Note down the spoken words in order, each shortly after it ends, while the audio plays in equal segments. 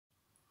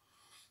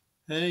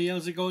Hey,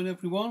 how's it going,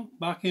 everyone?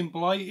 Back in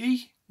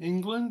Blighty,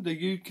 England,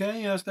 the UK,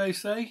 as they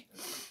say.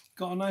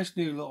 Got a nice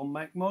new little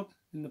Mac mod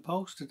in the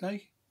post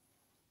today.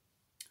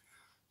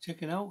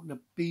 Check it out, the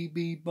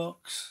BB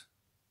Box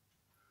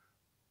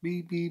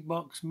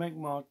Mac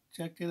mod.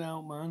 Check it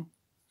out, man.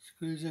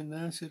 Screws in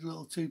there. Says a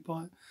little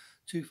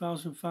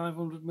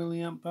 2,500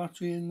 milliamp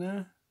battery in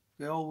there.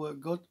 They all work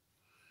good.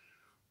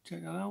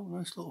 Check that out.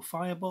 Nice little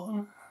fire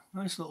button.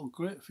 Nice little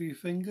grip for your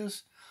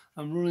fingers.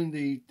 I'm running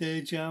the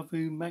Deja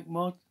Vu Mac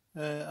mod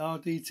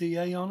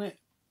RDTA on it.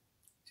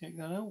 Check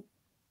that out.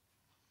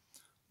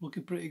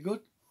 Looking pretty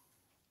good.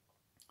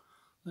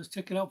 Let's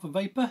check it out for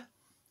vapor.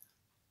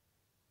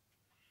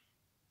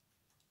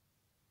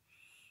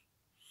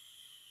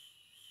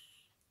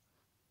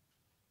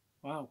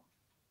 Wow.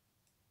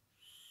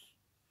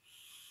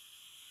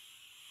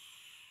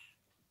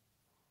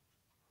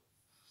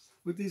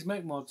 With these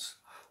Mac mods,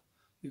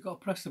 you've got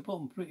to press the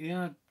button pretty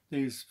hard,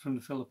 these from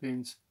the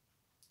Philippines.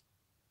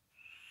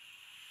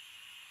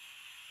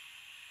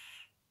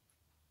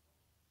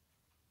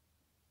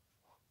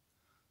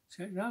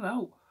 Check that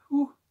out.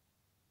 Ooh.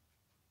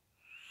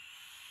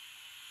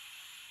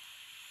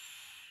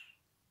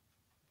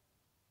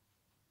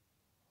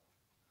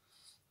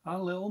 Our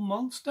little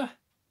monster.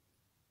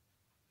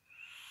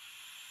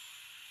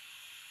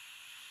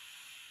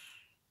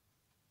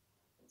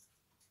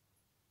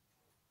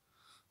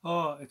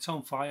 Oh, it's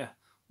on fire.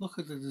 Look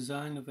at the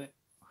design of it.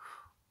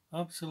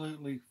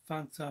 Absolutely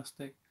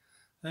fantastic.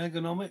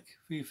 Ergonomic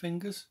for your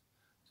fingers.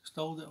 Just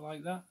hold it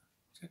like that.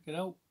 Check it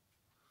out.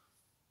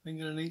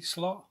 Finger in each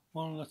slot.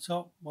 One on the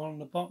top, one on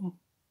the bottom.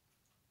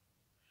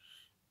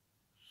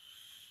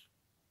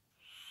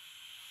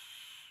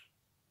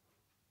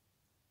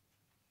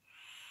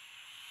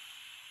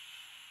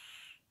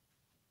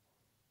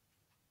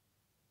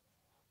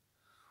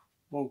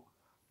 Whoa.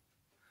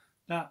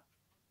 That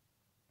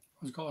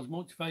has got as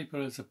much vapor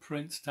as a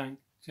Prince tank.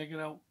 Check it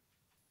out.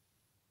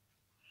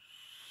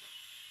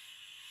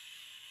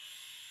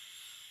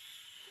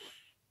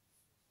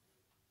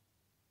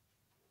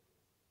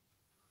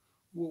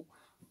 Whoa.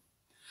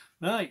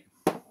 Right.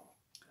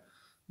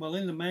 Well,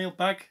 in the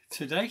mailbag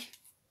today,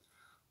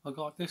 I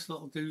got this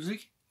little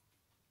doozy.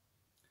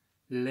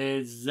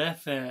 Les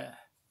Zephyr.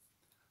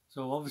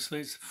 So obviously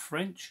it's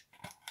French.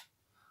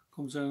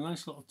 Comes in a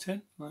nice little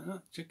tin like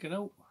that. Check it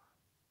out.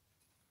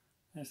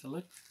 There's the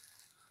lid.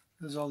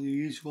 There's all your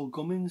usual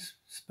gummins,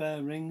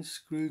 spare rings,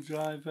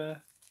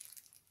 screwdriver.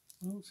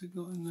 What's it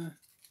got in there?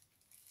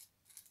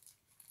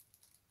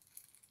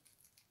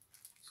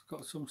 It's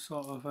got some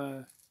sort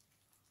of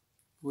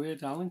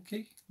weird Allen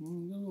key. I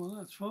don't know what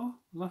that's for.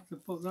 I'll have to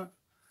put that.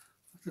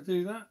 Have to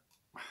do that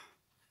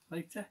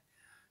later.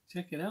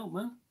 Check it out,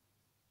 man.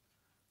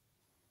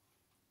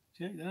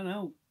 Check that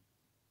out.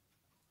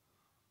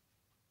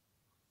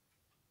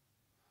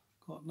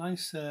 Got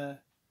nice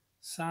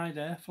side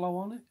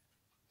airflow on it.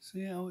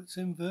 See how it's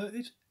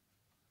inverted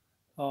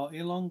or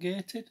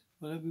elongated,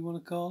 whatever you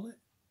want to call it.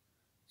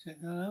 Check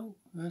that out.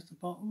 There's the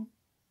bottom.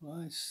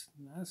 Nice,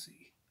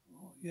 snazzy.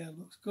 Oh yeah,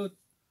 looks good.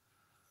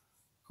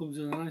 Comes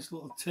in a nice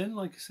little tin,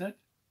 like I said.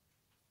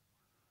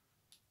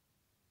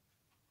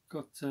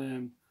 Got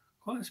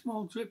quite a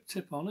small drip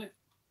tip on it,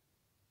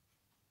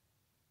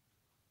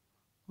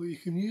 but you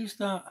can use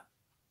that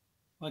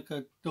like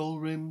a dual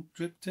rim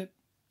drip tip.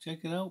 Check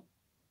it out.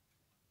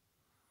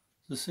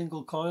 It's a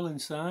single coil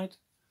inside.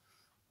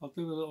 I'll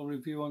do a little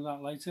review on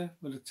that later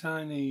with a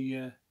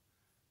tiny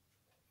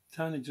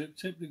drip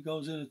tip that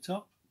goes in the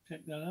top.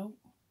 Check that out.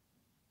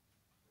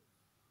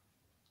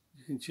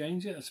 You can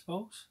change it, I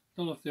suppose.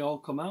 Don't know if they all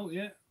come out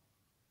yet.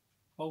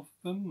 Both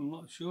of them, I'm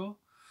not sure.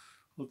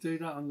 We'll do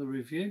that on the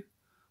review.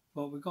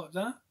 But we got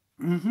that.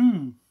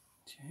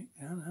 Check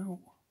that out.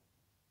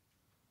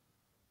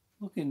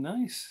 Looking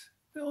nice.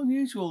 Bit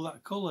unusual,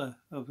 that colour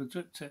of the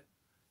drip tip.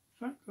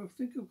 In fact, I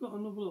think I've got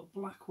another little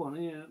black one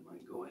here that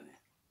might go in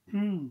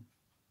it.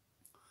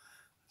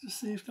 Just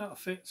see if that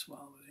fits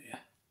while we're here.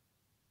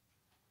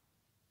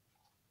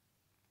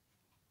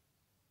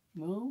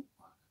 No,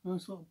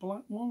 nice little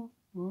black one.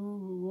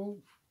 Oh,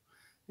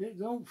 it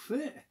don't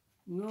fit.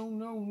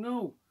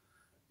 No.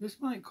 This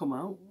might come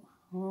out.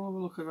 I'll have a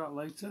look at that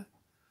later.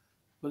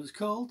 But it's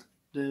called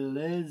the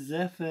Les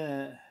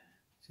Zephyr.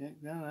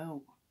 Check that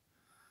out.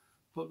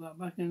 Put that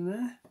back in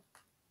there.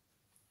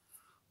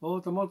 Oh,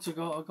 the mods I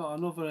got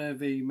another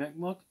AV Mech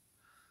mod.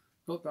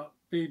 Got that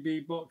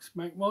BB Box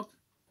Mech mod.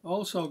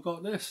 Also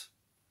got this.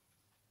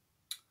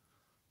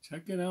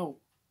 Check it out.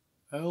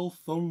 Hell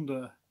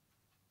Thunder.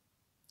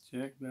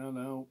 Check that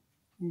out.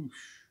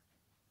 Whoosh.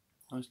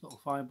 Nice little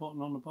fire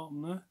button on the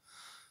bottom there.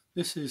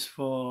 This is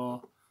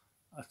for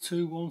a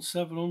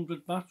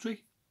 21700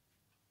 battery.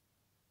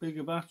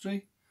 Bigger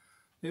battery.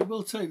 It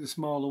will take the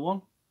smaller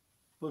one,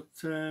 but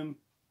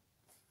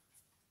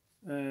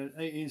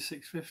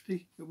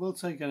 18650. It will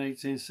take an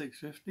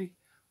 18650,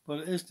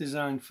 but it is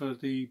designed for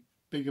the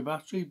bigger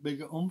battery,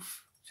 bigger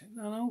oomph. Check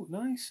that out.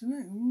 Nice, isn't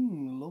it?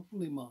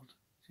 Lovely mod.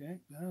 Check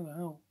that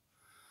out.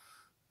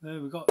 There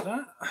we got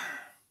that.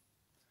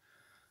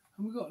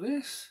 And we got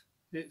this.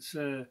 It's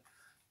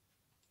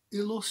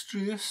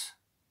Illustrious.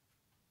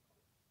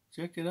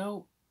 Check it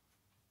out.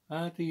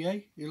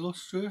 RDA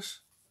Illustrious.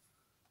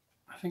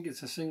 I think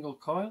it's a single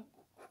coil.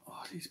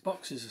 Oh, these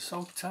boxes are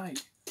so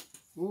tight.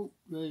 Oh,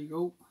 there you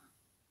go.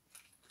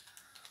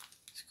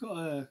 It's got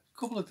a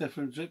couple of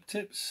different drip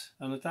tips,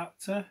 an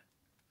adapter,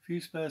 a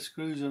few spare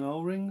screws and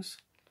O-rings.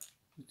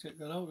 Check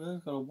that out there,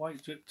 it's got a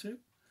white drip tip.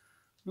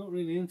 Not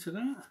really into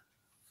that.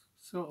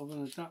 Sort of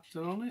an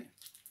adapter on it.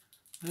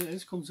 There it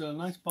is, comes in a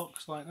nice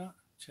box like that.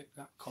 Check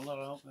that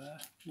colour out there.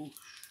 Whoosh.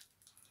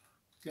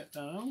 Get that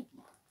out.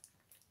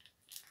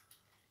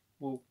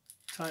 Well,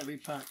 tightly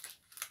packed.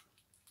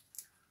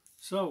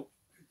 So,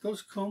 it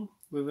does come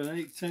with an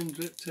 810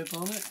 drip tip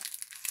on it.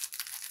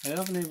 I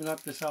haven't even had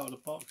this out of the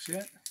box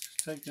yet.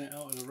 Just taking it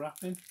out of the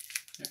wrapping.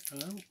 Check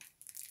that out.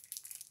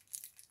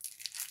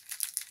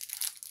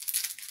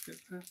 Get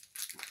that.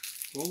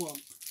 Go on.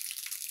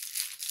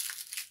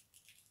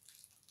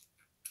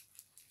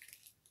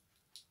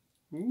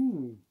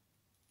 Ooh,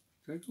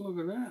 take a look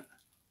at that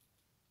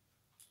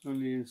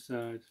on the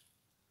inside.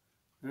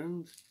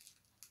 And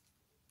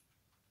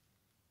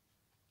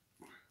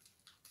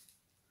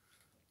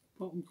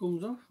bottom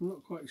comes off. I'm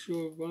not quite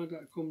sure why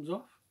that comes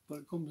off, but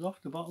it comes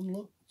off the bottom.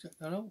 Look, check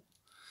that out.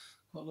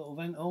 Got little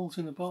vent holes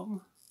in the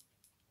bottom,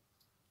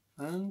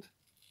 and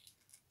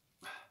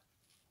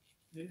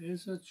it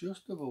is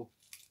adjustable.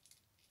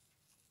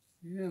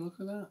 Yeah, look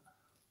at that.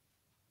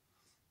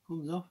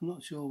 Comes off, I'm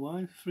not sure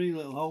why. 3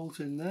 little holes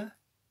in there.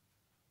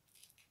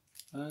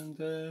 And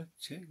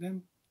check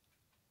them.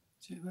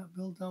 Check that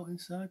build out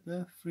inside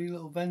there. 3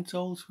 little vent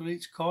holes for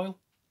each coil.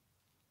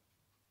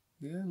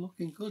 Yeah,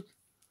 looking good.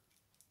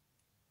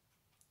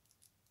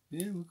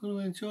 Yeah, we're going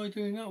to enjoy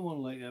doing that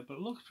one later, but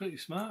it looks pretty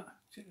smart.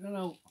 Check that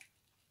out.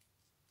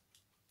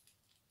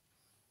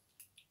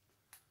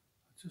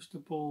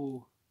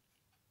 Adjustable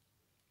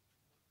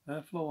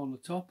airflow on the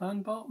top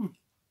and bottom.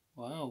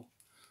 Wow.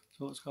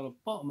 So it's got a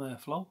bottom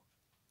airflow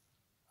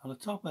and a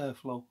top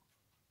airflow.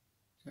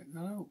 Check that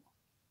out.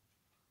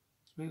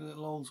 3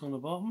 little holes on the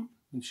bottom.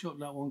 You can shut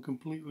that one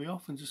completely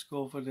off and just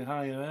go for the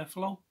higher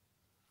airflow.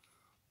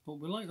 But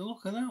we like the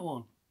look of that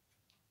one.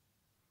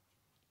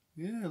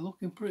 Yeah,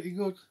 looking pretty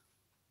good.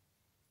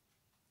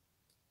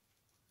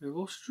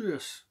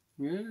 Illustrious.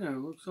 Yeah,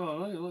 looks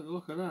alright. Look,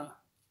 look at that.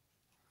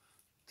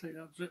 Take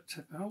that drip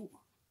tip out.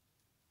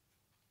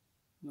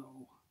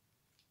 No.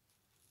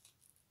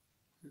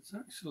 It's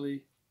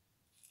actually,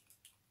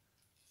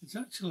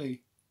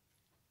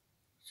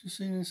 just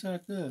seen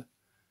inside there.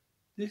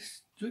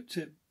 This drip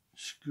tip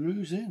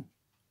screws in.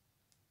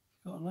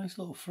 It's got a nice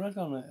little thread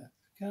on it.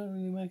 Can't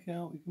really make it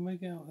out. You can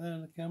make it out there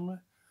on the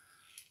camera.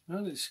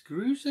 And it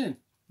screws in.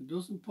 It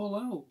doesn't pull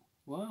out.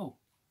 Wow,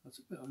 that's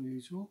a bit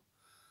unusual.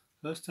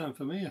 First time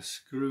for me, a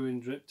screw-in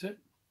drip tip.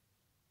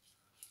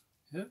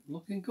 Yep,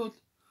 looking good.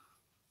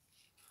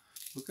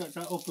 We'll get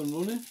that up and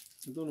running.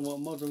 I don't know what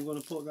mod I'm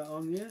going to put that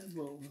on yet,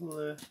 but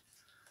we'll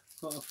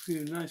got a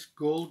few nice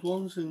gold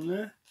ones in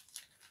there.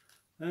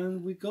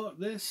 And we got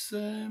this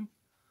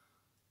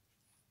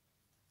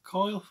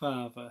Coil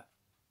Father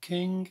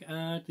King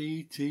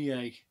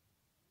RDTA.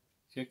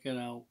 Check it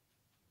out.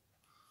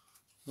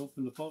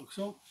 Open the box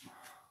up.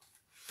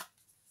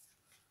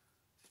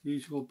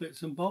 Usual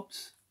bits and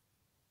bobs.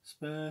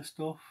 Spare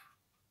stuff.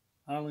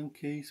 Allen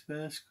key,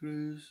 spare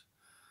screws.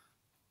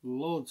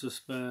 Loads of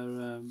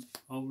spare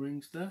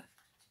O-rings there.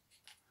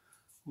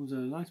 Comes in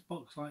a nice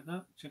box like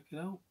that. Check it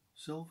out.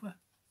 Silver.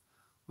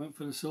 Went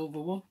for the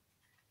silver one.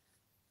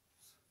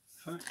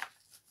 In fact,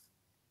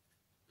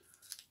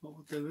 what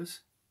we'll do is,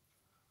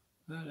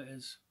 there it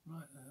is.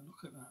 Right there,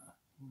 look at that.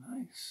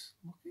 Nice.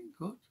 Looking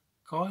good.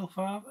 Coil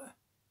Father.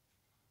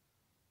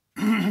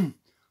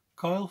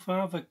 Coil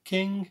Father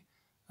King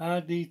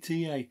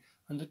RDTA.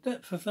 And the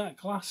depth of that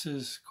glass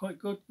is quite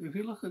good. If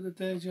you look at the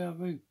Deja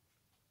Vu,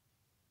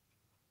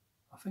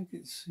 I think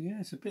it's, yeah,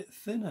 it's a bit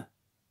thinner,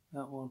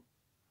 that one,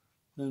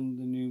 than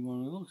the new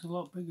one. It looks a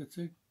lot bigger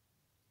too.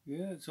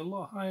 Yeah, it's a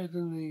lot higher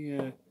than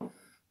the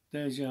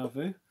Deja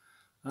Vu.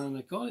 And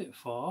I got it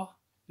for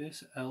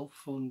this Elf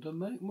Thunder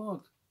Mech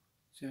mod.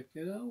 Check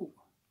it out.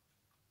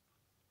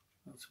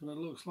 That's what it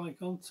looks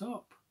like on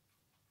top.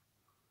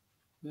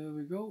 There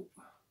we go.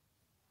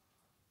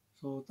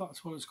 So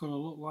that's what it's going to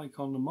look like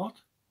on the mod.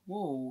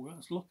 Whoa,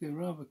 that's looking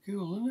rather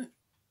cool, isn't it?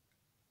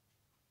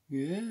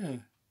 Yeah.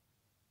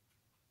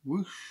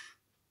 Whoosh.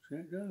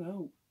 Check that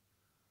out.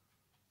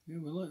 Yeah,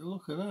 we like the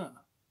look of that.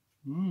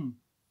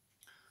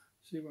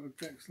 See what the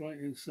deck's like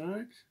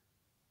inside.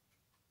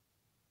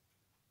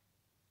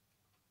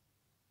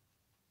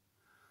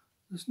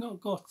 It's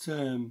not got,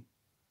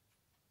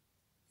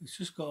 it's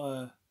just got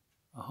a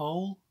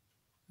hole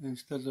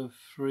instead of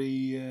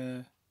three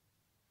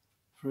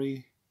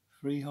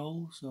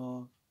holes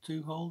or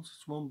 2 holes.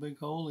 It's 1 big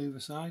hole either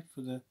side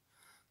for the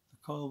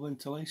coil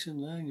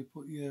ventilation there, and you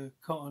put your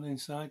cotton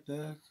inside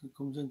there that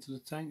comes into the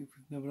tank if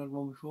you've never had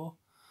one before.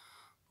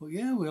 But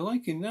yeah, we're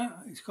liking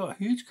that. It's got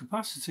a huge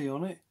capacity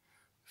on it.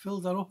 Fill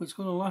that up, it's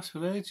going to last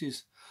for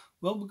ages.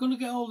 Well, we're going to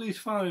get all these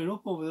firing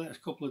up over the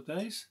next couple of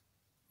days.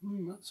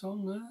 That's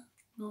on there.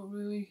 Not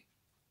really.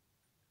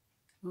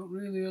 Not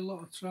really a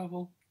lot of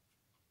travel.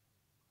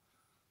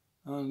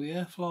 And the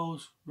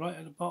airflow's right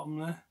at the bottom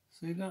there.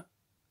 See that?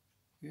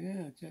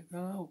 Yeah, check that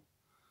out.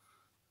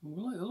 We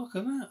like the look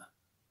of that.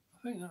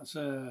 I think that's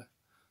a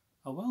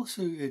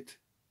well-suited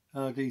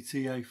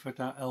RDTA for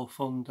that El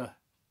Thunder.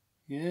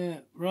 Yeah,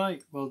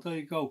 right. Well, there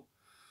you go.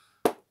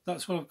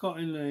 That's what I've got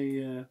in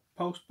the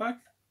post bag.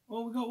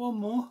 Oh, we got one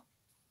more.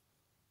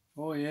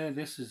 Oh yeah,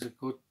 this is a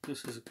good.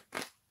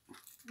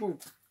 Oh,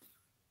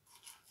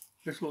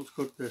 this looks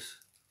good.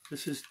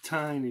 This is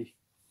tiny,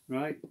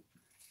 right?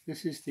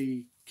 This is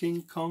the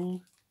King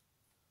Kong.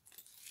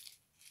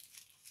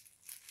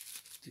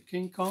 The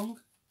King Kong.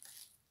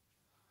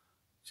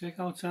 Check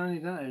how tiny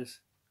that is.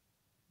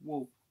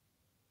 Whoa.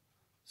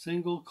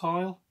 Single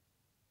coil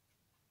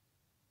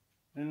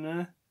in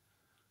there.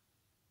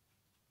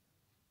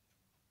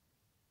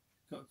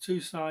 Got two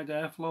side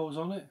airflows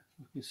on it.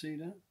 You can see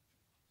that.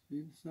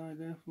 See the side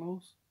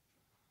airflows.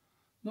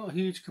 Not a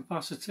huge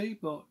capacity,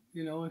 but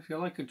you know, if you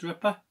like a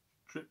dripper,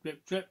 drip,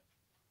 drip, drip,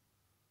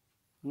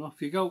 and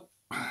off you go.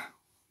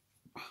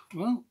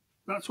 Well,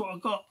 that's what I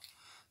got.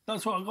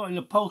 That's what I got in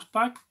the post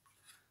bag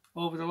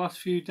over the last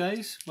few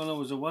days when I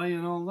was away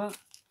and all that.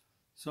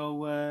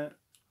 So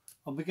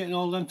I'll be getting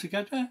all them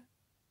together.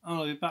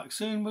 I'll be back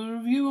soon with a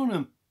review on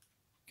them.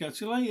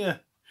 Catch you later.